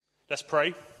Let's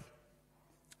pray.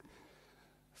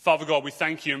 Father God, we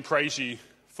thank you and praise you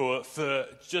for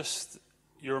just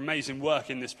your amazing work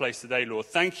in this place today, Lord.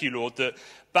 Thank you, Lord, that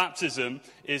baptism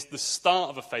is the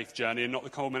start of a faith journey and not the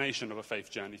culmination of a faith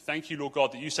journey. Thank you, Lord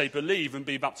God, that you say believe and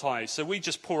be baptized. So we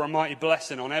just pour a mighty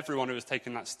blessing on everyone who has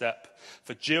taken that step.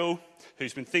 For Jill,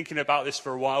 who's been thinking about this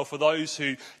for a while, for those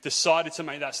who decided to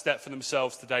make that step for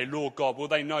themselves today, Lord God, will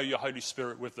they know your Holy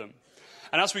Spirit with them?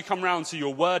 And as we come round to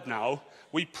your word now,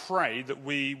 we pray that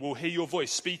we will hear your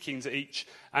voice speaking to each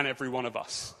and every one of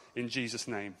us. In Jesus'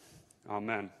 name,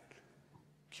 amen.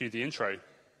 Cue the intro.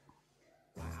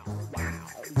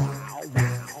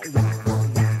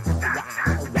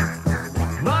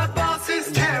 My boss is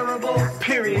terrible,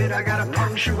 period, I gotta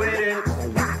punctuate it.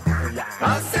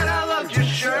 I said I loved your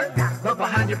shirt, but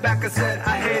behind your back I said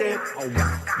I hate it.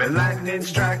 May lightning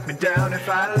strike me down if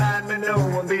I lied, may no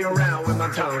one be around when my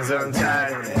tongue's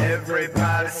untied.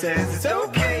 Everybody says it's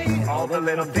okay, all the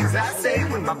little things I say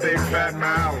with my big fat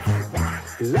mouth.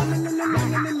 La la la la la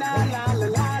la la la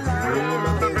la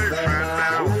la. The big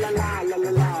fat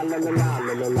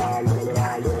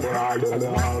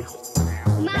mouth.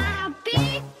 My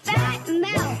big fat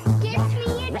mouth gets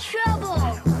me in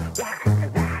trouble.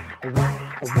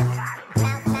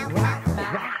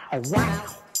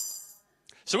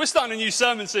 So we're starting a new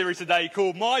sermon series today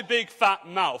called My Big Fat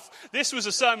Mouth. This was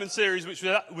a sermon series which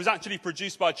was actually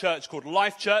produced by a church called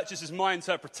Life Church. This is my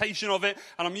interpretation of it,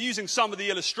 and I'm using some of the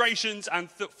illustrations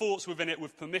and thoughts within it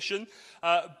with permission.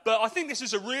 But I think this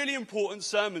is a really important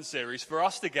sermon series for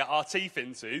us to get our teeth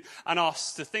into and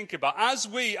us to think about. As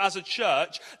we, as a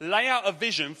church, lay out a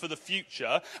vision for the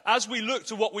future, as we look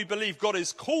to what we believe God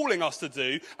is calling us to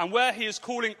do and where he is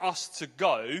calling us to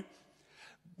go,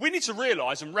 we need to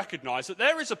realise and recognise that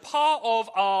there is a part of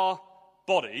our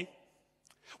body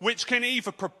which can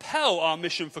either propel our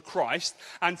mission for Christ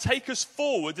and take us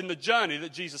forward in the journey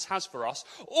that Jesus has for us,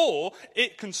 or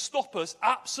it can stop us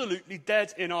absolutely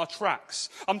dead in our tracks.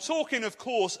 I'm talking, of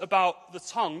course, about the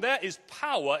tongue. There is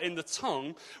power in the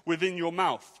tongue within your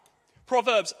mouth.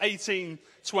 Proverbs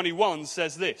 18:21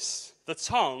 says this: the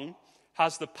tongue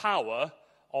has the power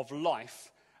of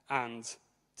life and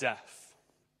death.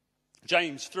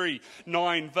 James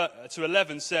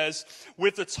 3:9-11 says,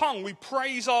 with the tongue we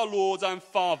praise our Lord and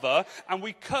Father, and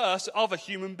we curse other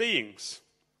human beings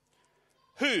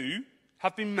who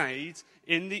have been made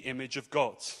in the image of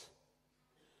God.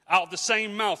 Out of the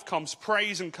same mouth comes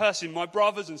praise and cursing. My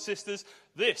brothers and sisters,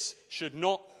 this should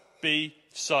not be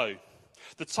so.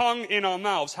 The tongue in our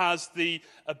mouths has the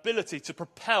ability to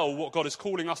propel what God is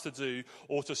calling us to do,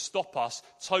 or to stop us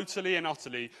totally and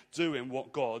utterly doing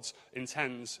what God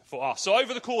intends for us. So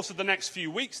over the course of the next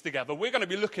few weeks together, we're going to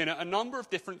be looking at a number of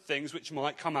different things which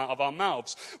might come out of our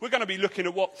mouths. We're going to be looking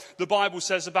at what the Bible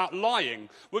says about lying.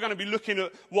 We're going to be looking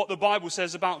at what the Bible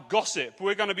says about gossip.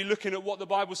 We're going to be looking at what the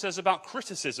Bible says about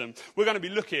criticism. We're going to be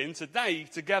looking today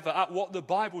together at what the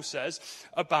Bible says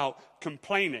about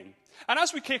complaining. And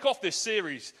as we kick off this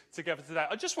series together today,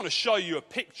 I just want to show you a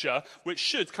picture which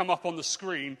should come up on the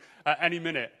screen at any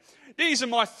minute. These are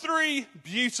my three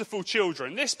beautiful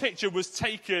children. This picture was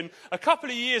taken a couple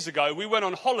of years ago. We went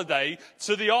on holiday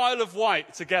to the Isle of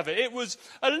Wight together. It was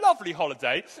a lovely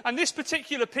holiday, and this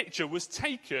particular picture was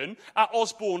taken at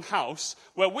Osborne House,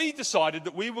 where we decided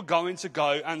that we were going to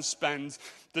go and spend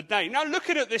the day. Now,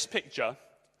 looking at this picture,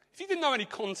 if you didn't know any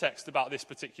context about this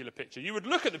particular picture, you would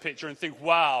look at the picture and think,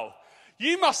 wow,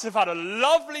 you must have had a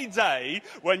lovely day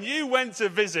when you went to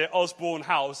visit Osborne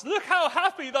House. Look how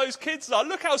happy those kids are.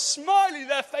 Look how smiley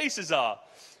their faces are.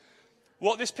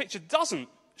 What this picture doesn't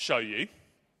show you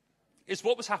is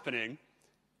what was happening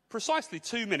precisely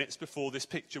 2 minutes before this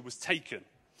picture was taken.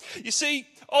 You see,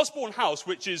 Osborne House,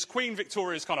 which is Queen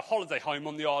Victoria's kind of holiday home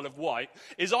on the Isle of Wight,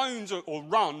 is owned or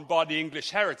run by the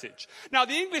English Heritage. Now,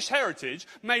 the English Heritage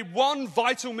made one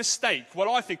vital mistake.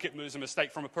 Well, I think it was a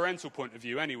mistake from a parental point of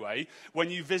view anyway, when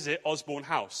you visit Osborne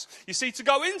House. You see, to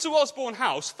go into Osborne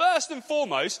House, first and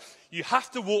foremost, you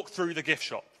have to walk through the gift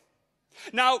shop.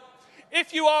 Now,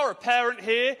 if you are a parent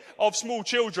here of small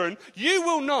children, you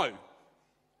will know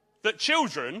that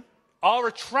children are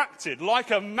attracted like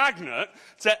a magnet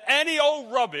to any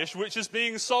old rubbish which is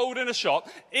being sold in a shop,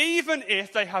 even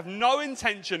if they have no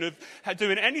intention of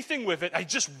doing anything with it. They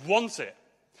just want it.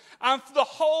 And for the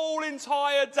whole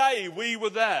entire day we were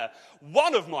there,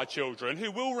 one of my children, who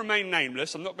will remain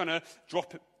nameless, I'm not going to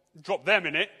drop them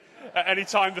in it at any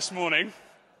time this morning,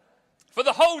 for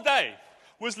the whole day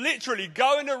was literally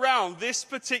going around this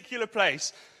particular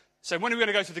place saying, when are we going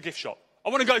to go to the gift shop? I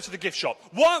want to go to the gift shop.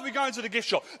 Why aren't we going to the gift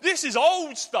shop? This is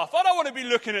old stuff. I don't want to be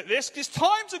looking at this. It's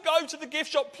time to go to the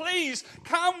gift shop. Please,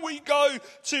 can we go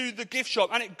to the gift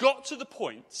shop? And it got to the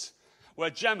point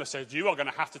where Gemma said, you are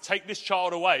going to have to take this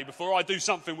child away before I do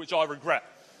something which I regret.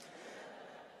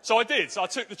 So I did. So I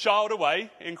took the child away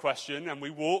in question, and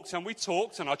we walked and we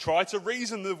talked, and I tried to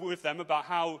reason with them about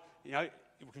how,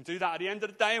 we can do that at the end of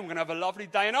the day, and we're going to have a lovely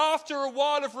day. And after a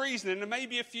while of reasoning, and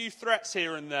maybe a few threats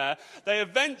here and there, they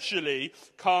eventually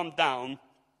calmed down,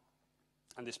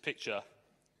 and this picture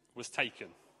was taken.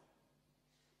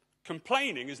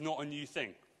 Complaining is not a new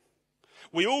thing.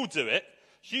 We all do it.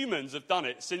 Humans have done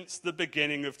it since the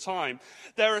beginning of time.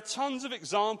 There are tons of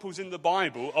examples in the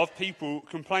Bible of people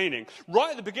complaining. Right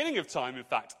at the beginning of time, in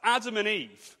fact, Adam and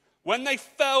Eve, when they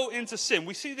fell into sin,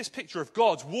 we see this picture of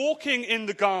God walking in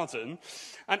the garden,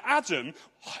 and Adam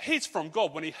hid from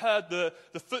God when he heard the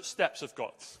footsteps of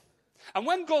God. And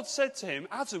when God said to him,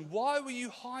 Adam, why were you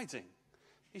hiding?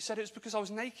 He said, it was because I was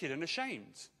naked and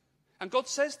ashamed. And God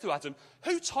says to Adam,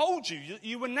 who told you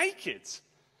you were naked?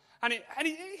 And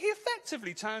he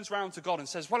effectively turns around to God and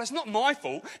says, well, it's not my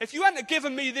fault. If you hadn't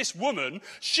given me this woman,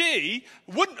 she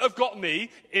wouldn't have got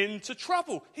me into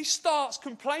trouble. He starts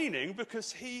complaining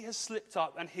because he has slipped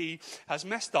up and he has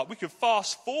messed up. We could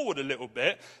fast forward a little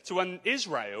bit to when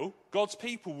Israel, God's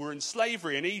people, were in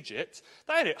slavery in Egypt.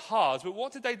 They had it hard, but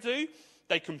what did they do?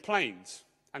 They complained.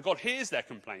 And God hears their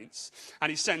complaints, and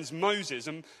he sends Moses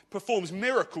and performs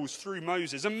miracles through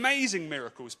Moses, amazing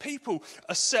miracles. People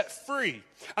are set free,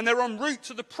 and they're en route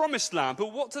to the promised land.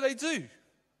 But what do?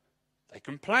 They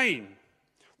complain.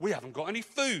 We haven't got any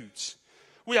food.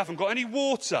 We haven't got any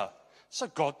water. So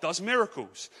God does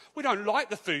miracles. We don't like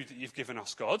the food that you've given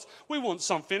us, God. We want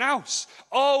something else.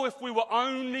 Oh, if we were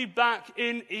only back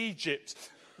in Egypt.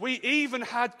 We even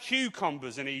had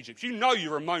cucumbers in Egypt. You know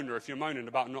you're a moaner if you're moaning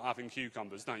about not having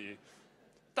cucumbers, don't you?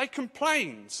 They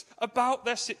complained about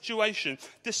their situation,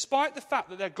 despite the fact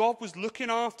that their God was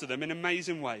looking after them in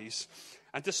amazing ways.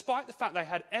 And despite the fact they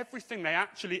had everything they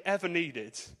actually ever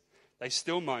needed, they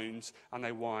still moaned and they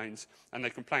whined and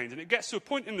they complained. And it gets to a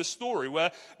point in the story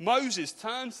where Moses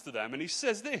turns to them and he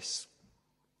says this,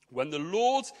 when the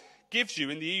Lord gives you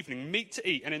in the evening meat to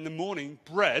eat and in the morning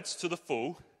bread to the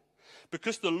full,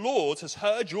 because the Lord has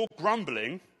heard your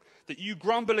grumbling, that you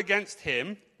grumble against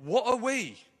him, what are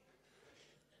we?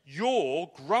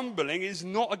 Your grumbling is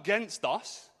not against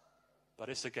us, but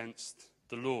it's against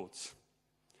the Lord.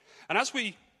 And as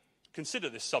we consider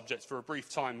this subject for a brief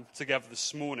time together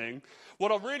this morning,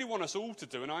 what I really want us all to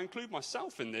do, and I include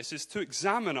myself in this, is to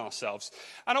examine ourselves.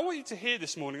 And I want you to hear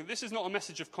this morning that this is not a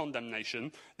message of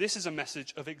condemnation, this is a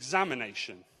message of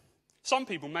examination. Some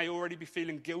people may already be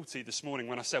feeling guilty this morning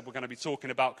when I said we're going to be talking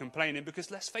about complaining,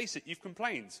 because let's face it, you've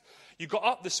complained. You got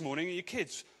up this morning and your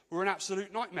kids were an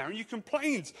absolute nightmare and you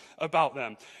complained about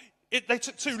them. They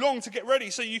took too long to get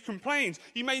ready, so you complained.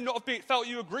 You may not have felt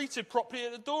you were greeted properly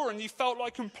at the door and you felt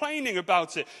like complaining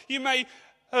about it. You may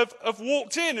have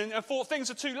walked in and thought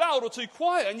things are too loud or too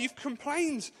quiet and you've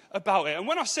complained about it. And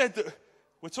when I said that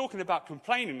we're talking about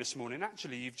complaining this morning,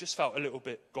 actually you've just felt a little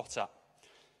bit got up.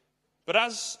 But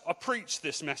as I preach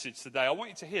this message today, I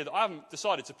want you to hear that I haven't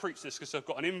decided to preach this because I've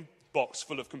got an inbox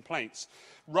full of complaints.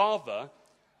 Rather,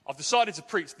 I've decided to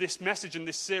preach this message in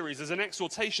this series as an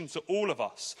exhortation to all of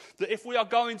us, that if we are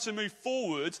going to move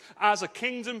forward as a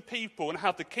kingdom people and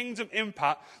have the kingdom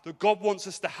impact that God wants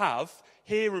us to have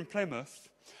here in Plymouth,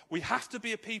 we have to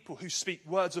be a people who speak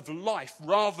words of life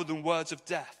rather than words of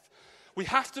death. We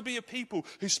have to be a people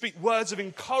who speak words of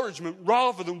encouragement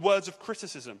rather than words of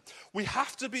criticism. We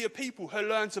have to be a people who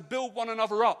learn to build one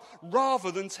another up rather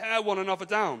than tear one another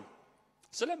down.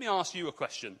 So let me ask you a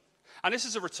question. And this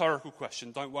is a rhetorical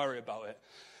question, don't worry about it.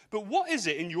 But what is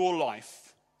it in your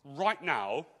life right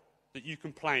now that you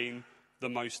complain the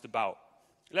most about?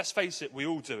 Let's face it, we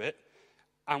all do it,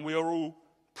 and we are all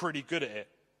pretty good at it.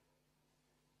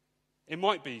 It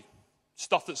might be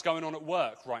stuff that's going on at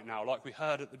work right now, like we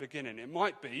heard at the beginning. It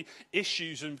might be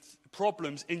issues and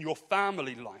problems in your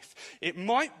family life. It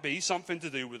might be something to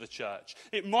do with the church.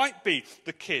 It might be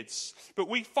the kids. But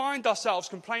we find ourselves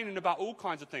complaining about all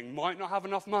kinds of things. Might not have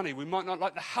enough money. We might not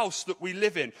like the house that we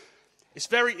live in. It's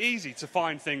very easy to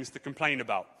find things to complain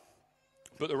about.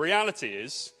 But the reality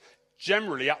is,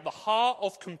 generally at the heart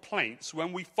of complaints,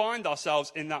 when we find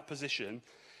ourselves in that position,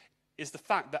 is the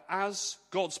fact that as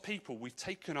God's people, we've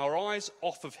taken our eyes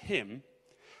off of him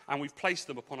and we've placed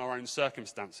them upon our own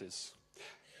circumstances.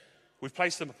 We've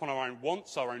placed them upon our own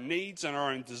wants, our own needs and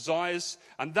our own desires,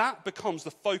 and that becomes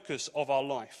the focus of our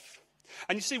life.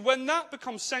 And you see, when that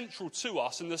becomes central to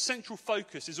us and the central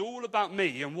focus is all about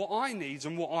me and what I need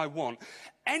and what I want,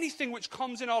 anything which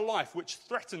comes in our life which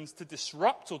threatens to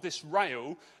disrupt or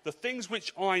disrail the things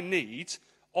which I need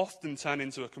often turn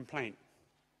into a complaint.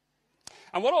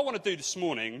 And what I want to do this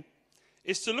morning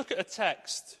is to look at a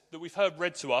text that we've heard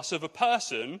read to us of a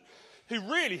person who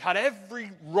really had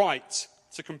every right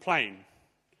to complain.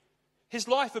 His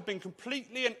life had been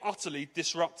completely and utterly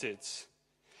disrupted.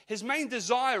 His main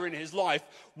desire in his life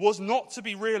was not to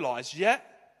be realized, yet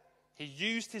he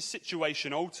used his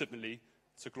situation ultimately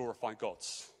to glorify God.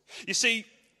 You see,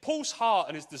 Paul's heart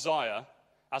and his desire,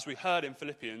 as we heard in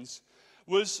Philippians,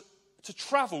 was to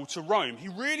travel to Rome. He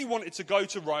really wanted to go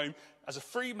to Rome as a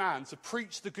free man to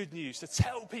preach the good news, to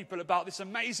tell people about this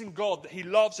amazing God that he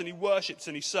loves and he worships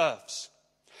and he serves.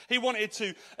 He wanted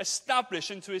to establish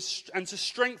and to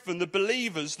strengthen the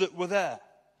believers that were there.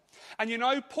 And you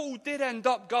know, Paul did end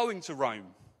up going to Rome.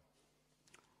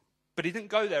 But he didn't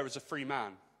go there as a free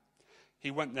man.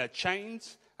 He went there chained,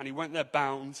 and he went there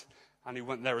bound, and he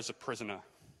went there as a prisoner.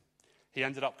 He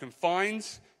ended up confined,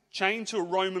 chained to a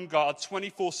Roman guard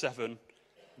 24/7,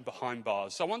 and behind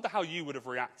bars. So I wonder how you would have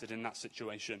reacted in that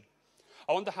situation.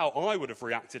 I wonder how I would have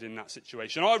reacted in that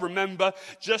situation. I remember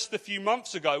just a few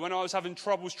months ago when I was having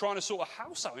troubles trying to sort a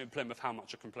house out in Plymouth, how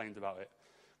much I complained about it.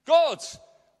 God,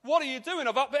 what are you doing?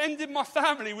 I've upended my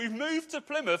family. We've moved to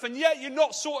Plymouth, and yet you're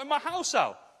not sorting my house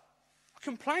out. I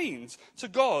complained to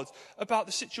God about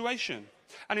the situation.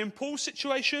 And in Paul's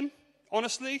situation,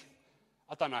 honestly,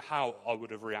 I don't know how I would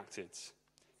have reacted.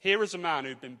 Here is a man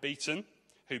who'd been beaten,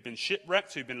 who'd been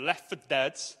shipwrecked, who'd been left for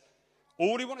dead.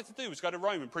 All he wanted to do was go to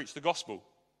Rome and preach the gospel.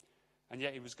 And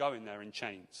yet he was going there in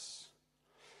chains.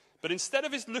 But instead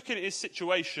of his looking at his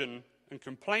situation and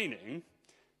complaining,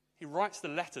 he writes the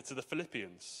letter to the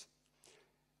Philippians.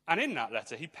 And in that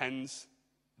letter, he pens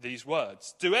these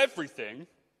words: do everything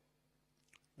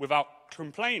without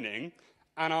complaining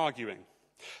and arguing,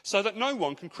 so that no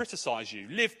one can criticize you.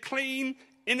 Live clean,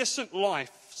 innocent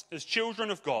lives as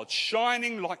children of God,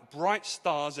 shining like bright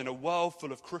stars in a world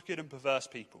full of crooked and perverse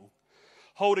people,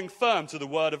 holding firm to the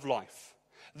word of life.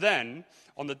 Then,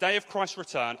 on the day of Christ's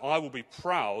return, I will be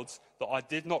proud that I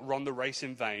did not run the race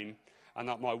in vain and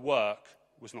that my work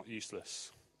was not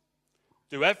useless.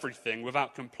 Do everything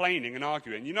without complaining and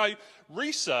arguing. You know,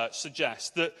 research suggests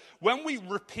that when we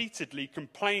repeatedly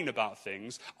complain about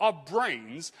things, our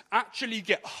brains actually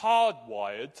get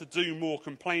hardwired to do more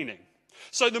complaining.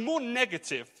 So the more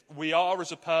negative we are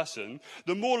as a person,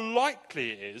 the more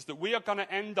likely it is that we are going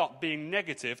to end up being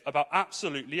negative about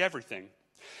absolutely everything.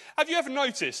 Have you ever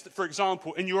noticed, for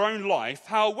example, in your own life,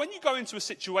 how when you go into a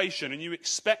situation and you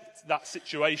expect that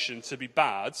situation to be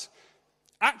bad,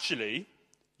 actually,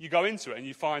 you go into it and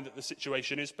you find that the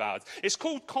situation is bad. It's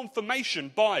called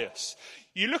confirmation bias.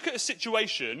 You look at a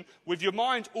situation with your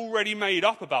mind already made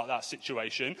up about that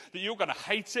situation, that you're going to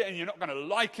hate it and you're not going to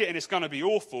like it and it's going to be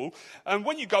awful. And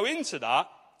when you go into that,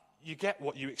 you get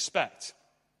what you expect.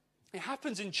 It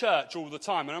happens in church all the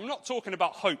time. And I'm not talking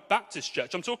about Hope Baptist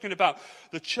Church. I'm talking about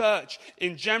the church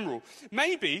in general.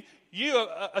 Maybe you,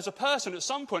 as a person, at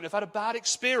some point have had a bad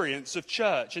experience of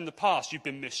church in the past. You've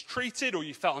been mistreated, or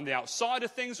you felt on the outside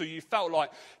of things, or you felt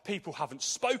like people haven't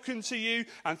spoken to you,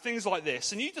 and things like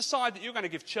this. And you decide that you're going to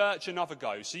give church another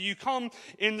go. So you come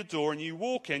in the door and you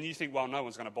walk in, you think, well, no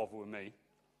one's going to bother with me.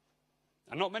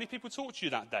 And not many people talk to you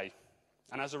that day.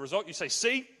 And as a result, you say,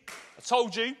 see, I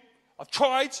told you, I've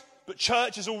tried, but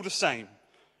church is all the same.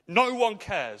 No one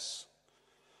cares.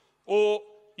 Or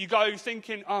you go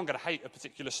thinking, oh, I'm going to hate a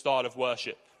particular style of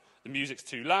worship. The music's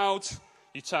too loud.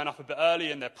 You turn up a bit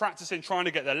early and they're practicing, trying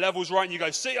to get their levels right. And you go,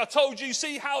 see, I told you,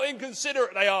 see how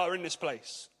inconsiderate they are in this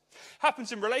place.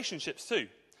 Happens in relationships too.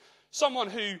 Someone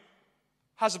who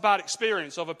has a bad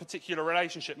experience of a particular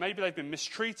relationship, maybe they've been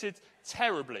mistreated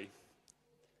terribly.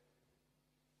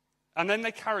 And then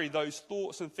they carry those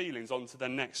thoughts and feelings onto their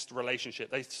next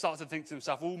relationship. They start to think to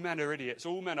themselves, all men are idiots,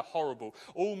 all men are horrible,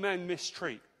 all men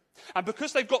mistreat. And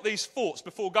because they've got these thoughts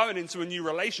before going into a new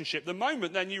relationship, the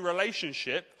moment their new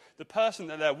relationship, the person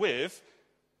that they're with,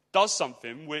 does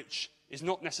something which is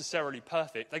not necessarily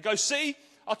perfect, they go, see,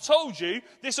 I told you,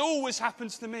 this always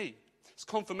happens to me. It's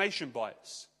confirmation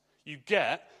bias. You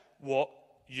get what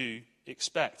you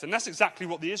expect. And that's exactly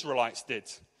what the Israelites did.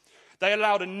 They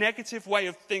allowed a negative way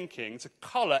of thinking to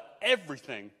colour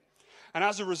everything. And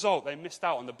as a result, they missed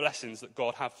out on the blessings that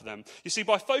God had for them. You see,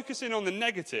 by focusing on the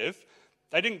negative,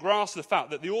 they didn't grasp the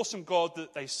fact that the awesome God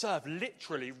that they serve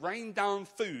literally rained down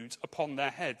food upon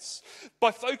their heads. By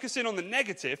focusing on the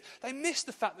negative, they missed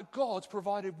the fact that God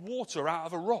provided water out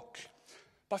of a rock.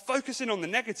 By focusing on the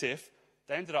negative,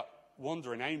 they ended up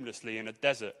wandering aimlessly in a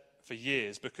desert for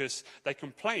years because they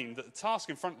complained that the task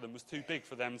in front of them was too big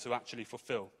for them to actually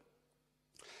fulfill.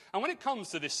 And when it comes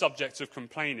to this subject of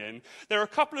complaining, there are a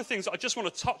couple of things that I just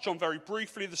want to touch on very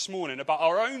briefly this morning about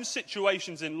our own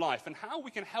situations in life and how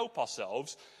we can help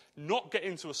ourselves not get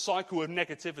into a cycle of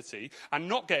negativity and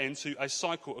not get into a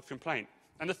cycle of complaint.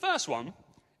 And the first one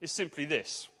is simply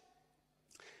this.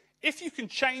 If you can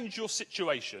change your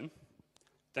situation,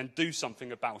 then do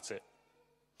something about it.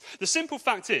 The simple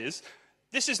fact is,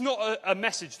 this is not a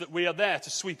message that we are there to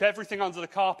sweep everything under the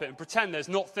carpet and pretend there's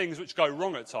not things which go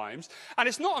wrong at times. And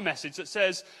it's not a message that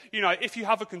says, if you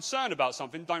have a concern about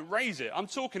something, don't raise it. I'm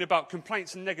talking about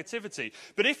complaints and negativity.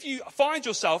 But if you find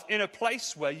yourself in a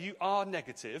place where you are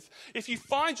negative, if you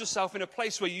find yourself in a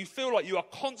place where you feel like you are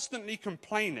constantly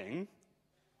complaining,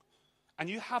 and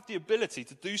you have the ability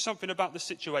to do something about the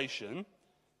situation,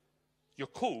 you're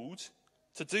called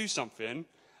to do something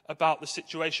about the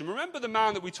situation. Remember the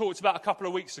man that we talked about a couple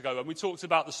of weeks ago when we talked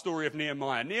about the story of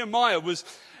Nehemiah? Nehemiah was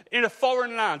in a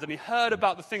foreign land and he heard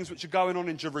about the things which are going on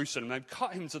in Jerusalem. They've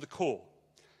cut him to the core.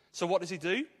 So what does he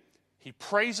do? He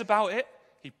prays about it.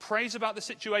 He prays about the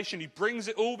situation. He brings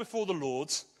it all before the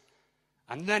Lord.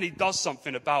 And then he does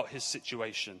something about his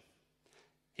situation.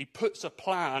 He puts a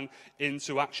plan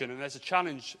into action. And there's a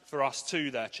challenge for us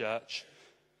too there, church.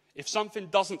 If something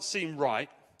doesn't seem right,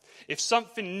 if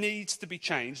something needs to be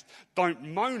changed,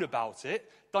 don't moan about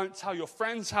it. Don't tell your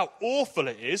friends how awful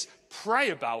it is. Pray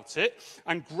about it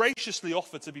and graciously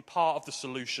offer to be part of the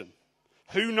solution.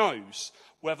 Who knows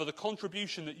whether the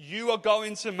contribution that you are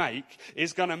going to make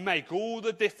is going to make all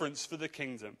the difference for the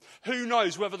kingdom? Who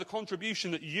knows whether the contribution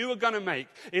that you are going to make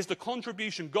is the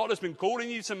contribution God has been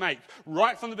calling you to make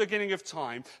right from the beginning of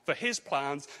time for his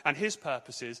plans and his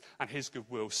purposes and his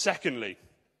goodwill? Secondly,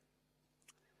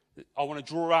 I want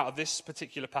to draw out of this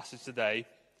particular passage today,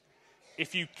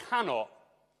 if you cannot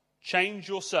change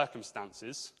your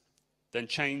circumstances, then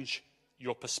change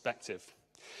your perspective.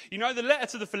 The letter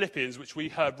to the Philippians, which we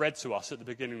heard read to us at the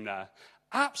beginning there,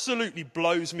 absolutely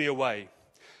blows me away.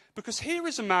 Because here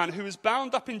is a man who is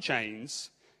bound up in chains.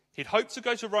 He'd hoped to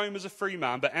go to Rome as a free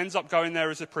man, but ends up going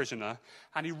there as a prisoner.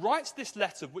 And he writes this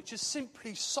letter, which is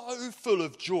simply so full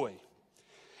of joy.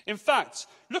 In fact,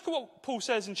 look at what Paul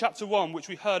says in chapter 1, which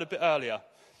we heard a bit earlier.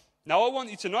 Now, I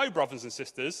want you to know, brothers and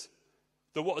sisters,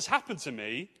 that what has happened to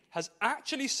me has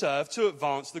actually served to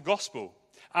advance the gospel.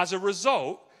 As a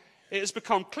result, it has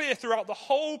become clear throughout the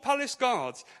whole palace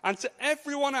guard and to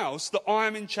everyone else that I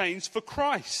am in chains for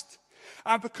Christ.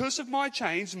 And because of my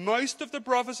chains, most of the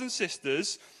brothers and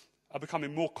sisters are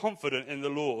becoming more confident in the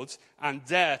Lord and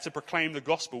dare to proclaim the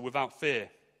gospel without fear.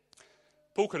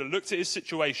 Paul could have looked at his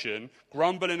situation,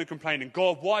 grumbling and complaining,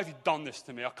 God, why have you done this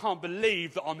to me? I can't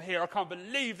believe that I'm here. I can't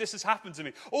believe this has happened to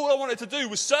me. All I wanted to do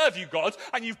was serve you, God,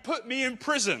 and you've put me in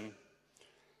prison.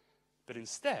 But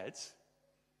instead,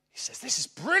 he says, this is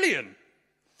brilliant.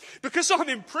 Because I'm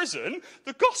in prison,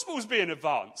 the gospel's being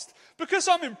advanced. Because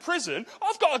I'm in prison,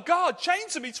 I've got a guard chained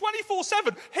to me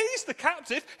 24/7. He's the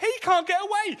captive. He can't get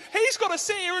away. He's got to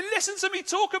sit here and listen to me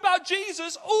talk about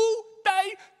Jesus all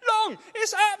day long.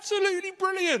 It's absolutely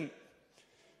brilliant.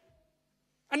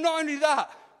 And not only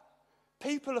that,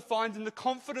 people are finding the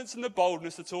confidence and the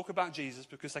boldness to talk about Jesus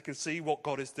because they can see what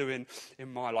God is doing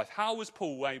in my life. How was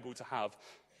Paul able to have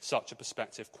such a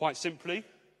perspective? Quite simply,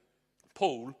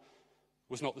 Paul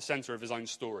was not the centre of his own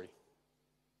story.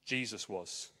 Jesus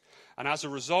was. And as a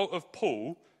result of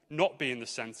Paul not being the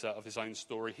centre of his own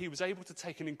story, he was able to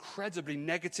take an incredibly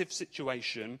negative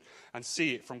situation and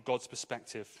see it from God's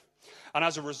perspective. And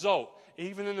as a result,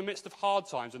 even in the midst of hard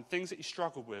times and things that he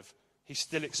struggled with, he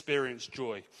still experienced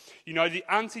joy. The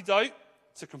antidote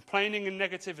to complaining and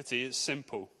negativity is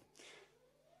simple.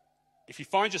 If you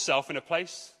find yourself in a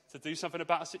place to do something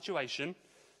about a situation,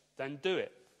 then do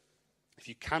it. If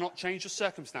you cannot change your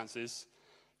circumstances,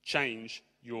 change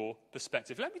your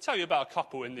perspective. Let me tell you about a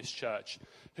couple in this church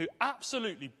who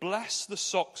absolutely bless the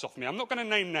socks off me. I'm not going to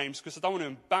name names because I don't want to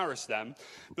embarrass them,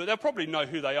 but they'll probably know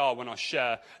who they are when I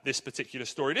share this particular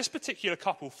story. This particular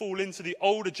couple fall into the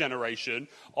older generation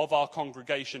of our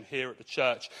congregation here at the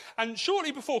church. And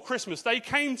shortly before Christmas, they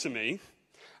came to me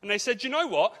and they said, you know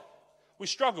what? We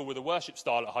struggle with the worship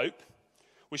style at Hope.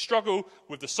 We struggle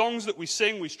with the songs that we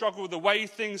sing. We struggle with the way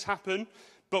things happen.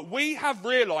 But we have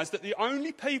realised that the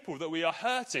only people that we are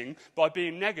hurting by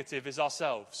being negative is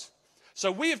ourselves. So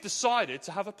we have decided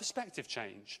to have a perspective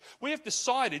change. We have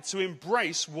decided to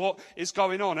embrace what is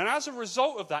going on. And as a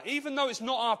result of that, even though it's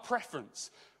not our preference,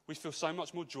 we feel so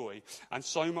much more joy and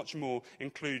so much more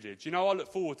included. You know, I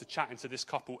look forward to chatting to this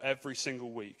couple every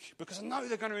single week because I know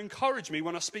they're going to encourage me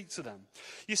when I speak to them.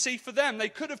 You see, for them, they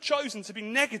could have chosen to be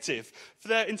negative for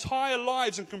their entire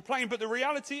lives and complain, but the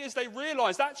reality is they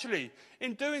realised actually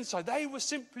in doing so, they were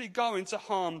simply going to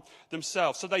harm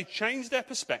themselves. So they changed their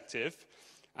perspective,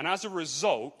 and as a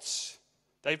result,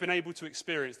 they've been able to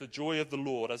experience the joy of the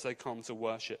Lord as they come to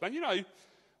worship. And you know,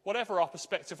 whatever our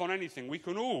perspective on anything, we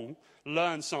can all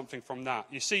learn something from that.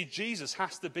 You see, Jesus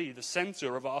has to be the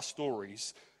centre of our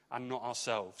stories and not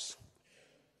ourselves.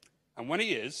 And when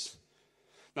he is,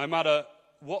 no matter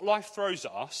what life throws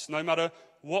at us, no matter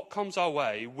what comes our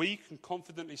way, we can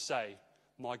confidently say,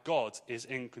 my God is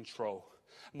in control.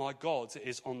 My God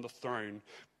is on the throne.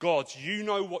 God, you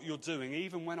know what you're doing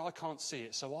even when I can't see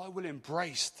it. So I will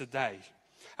embrace today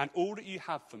and all that you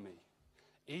have for me,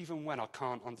 even when I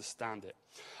can't understand it.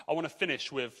 I want to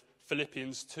finish with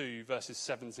Philippians 2, verses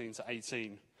 17 to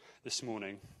 18 this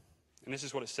morning. And this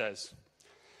is what it says.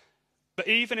 But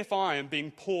even if I am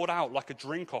being poured out like a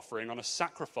drink offering on a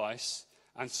sacrifice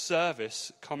and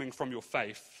service coming from your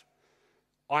faith,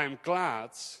 I am glad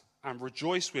and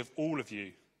rejoice with all of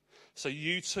you. So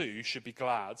you too should be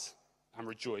glad and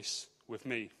rejoice with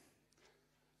me.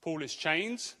 Paul is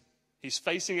chained. He's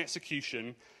facing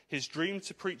execution. His dream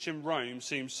to preach in Rome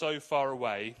seems so far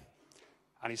away.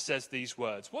 And he says these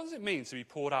words. What does it mean to be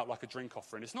poured out like a drink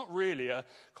offering? It's not really a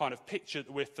kind of picture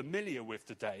that we're familiar with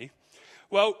today.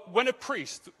 Well, when a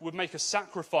priest would make a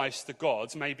sacrifice to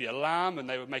God, maybe a lamb, and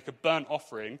they would make a burnt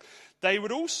offering, they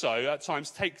would also at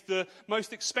times take the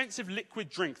most expensive liquid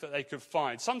drink that they could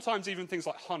find, sometimes even things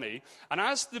like honey. And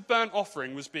as the burnt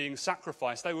offering was being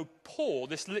sacrificed, they would pour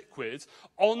this liquid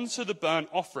onto the burnt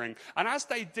offering. And as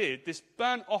they did, this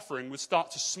burnt offering would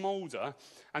start to smoulder,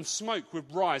 and smoke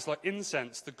would rise like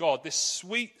incense to God, this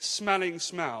sweet-smelling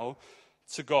smell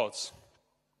to God.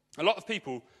 A lot of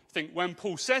people think when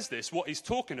Paul says this, what he's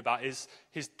talking about is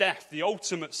his death, the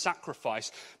ultimate sacrifice.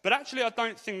 But actually, I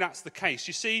don't think that's the case.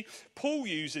 You see, Paul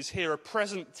uses here a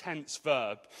present tense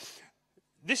verb.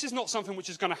 This is not something which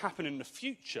is going to happen in the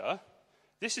future.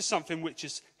 This is something which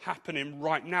is happening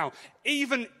right now.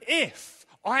 Even if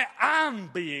I am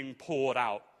being poured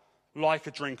out like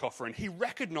a drink offering, he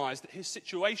recognized that his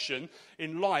situation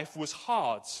in life was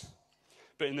hard.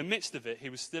 But in the midst of it, he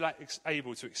was still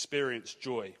able to experience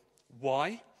joy.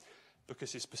 Why?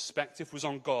 Because his perspective was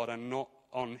on God and not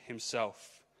on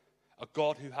himself. A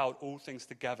God who held all things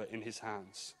together in his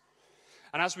hands.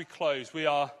 And as we close, we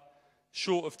are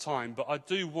short of time, but I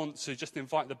do want to just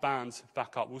invite the band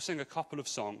back up. We'll sing a couple of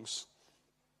songs.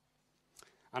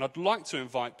 And I'd like to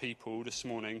invite people this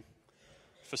morning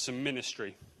for some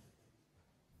ministry.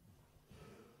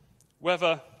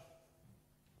 Whether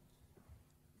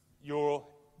you're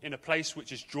in a place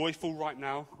which is joyful right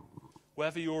now,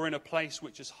 whether you're in a place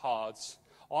which is hard,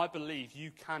 I believe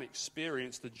you can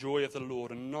experience the joy of the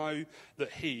Lord and know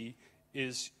that he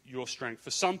is your strength. For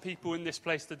some people in this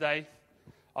place today,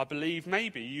 I believe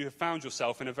maybe you have found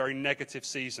yourself in a very negative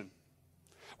season.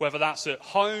 Whether that's at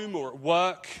home or at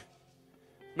work,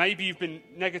 maybe you've been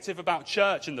negative about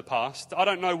church in the past. I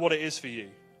don't know what it is for you.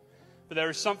 But there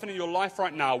is something in your life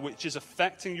right now which is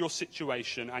affecting your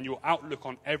situation and your outlook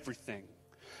on everything.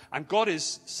 And God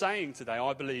is saying today,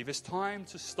 I believe, it's time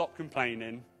to stop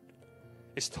complaining.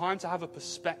 It's time to have a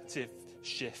perspective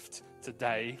shift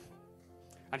today.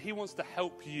 And he wants to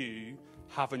help you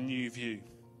have a new view.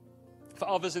 For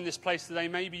others in this place today,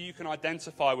 maybe you can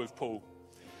identify with Paul.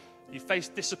 You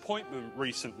faced disappointment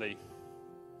recently.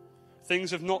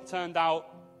 Things have not turned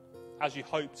out as you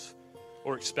hoped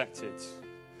or expected.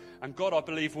 And God, I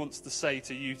believe, wants to say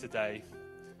to you today,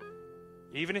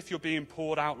 even if you're being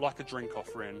poured out like a drink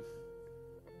offering,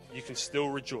 you can still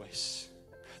rejoice.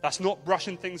 That's not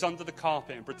brushing things under the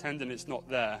carpet and pretending it's not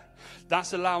there.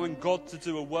 That's allowing God to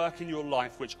do a work in your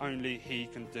life which only he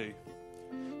can do.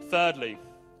 Thirdly,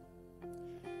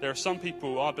 there are some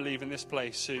people, I believe, in this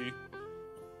place who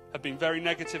have been very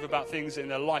negative about things in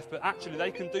their life, but actually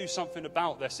they can do something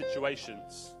about their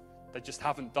situations. They just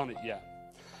haven't done it yet.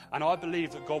 And I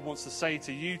believe that God wants to say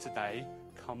to you today,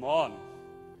 come on.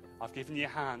 I've given you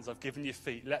hands, I've given you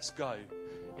feet, let's go.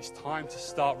 It's time to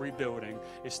start rebuilding.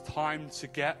 It's time to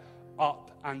get up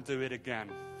and do it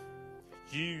again.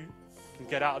 You can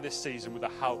get out of this season with the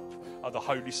help of the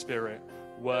Holy Spirit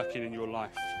working in your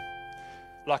life.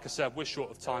 Like I said, we're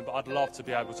short of time, but I'd love to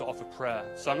be able to offer prayer.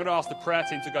 So I'm going to ask the prayer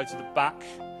team to go to the back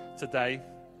today.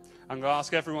 I'm going to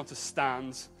ask everyone to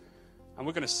stand, and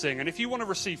we're going to sing. And if you want to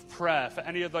receive prayer for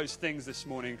any of those things this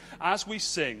morning, as we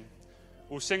sing,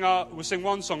 we'll sing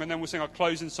one song and then we'll sing our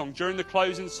closing song. During the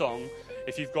closing song,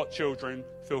 If you've got children,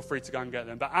 feel free to go and get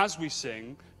them. But as we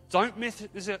sing, don't miss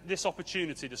this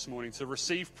opportunity this morning to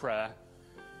receive prayer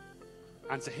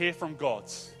and to hear from God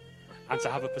and to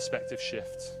have a perspective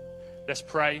shift. Let's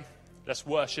pray, let's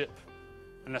worship,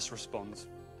 and let's respond.